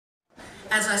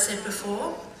As I said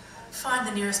before, find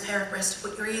the nearest pair of breasts to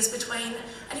put your ears between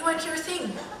and you won't hear a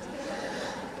thing.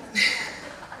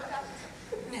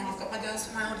 Now I've got my girls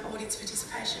for my audience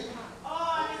participation.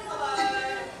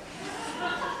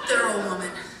 They're all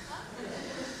women.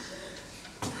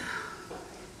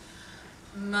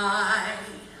 My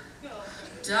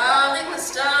darling, the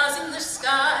stars in the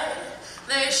sky,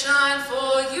 they shine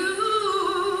for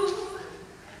you.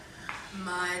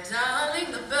 My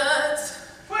darling, the birds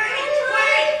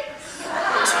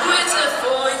twitter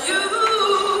for you.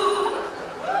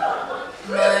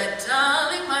 My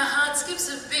darling, my heart skips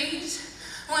a beat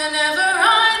whenever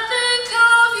I think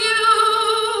of you.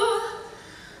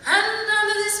 And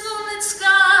under this moonlit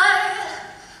sky,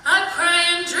 I pray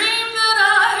and dream that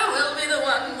I will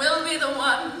be the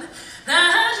one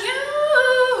that you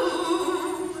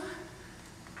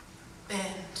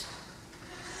bend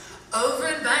over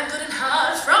and backward and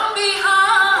hard from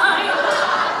behind.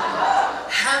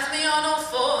 Have me on all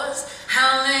fours,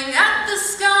 howling at the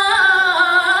sky.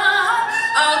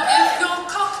 I'll give your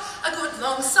cock a good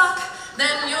long suck,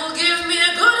 then you'll give me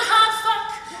a good hard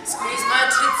fuck. Squeeze my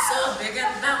tits all big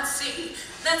and bouncy,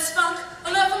 then spunk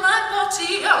all over my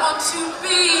body. I want to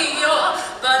be your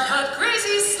butthurt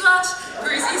greasy slut,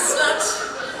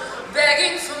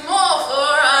 begging for more,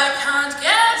 for I can't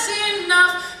get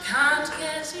enough.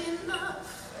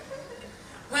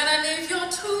 When I leave your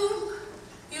tomb,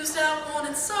 used out, worn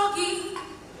and soggy,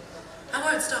 I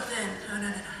won't stop then,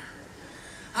 no.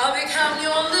 I'll become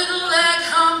your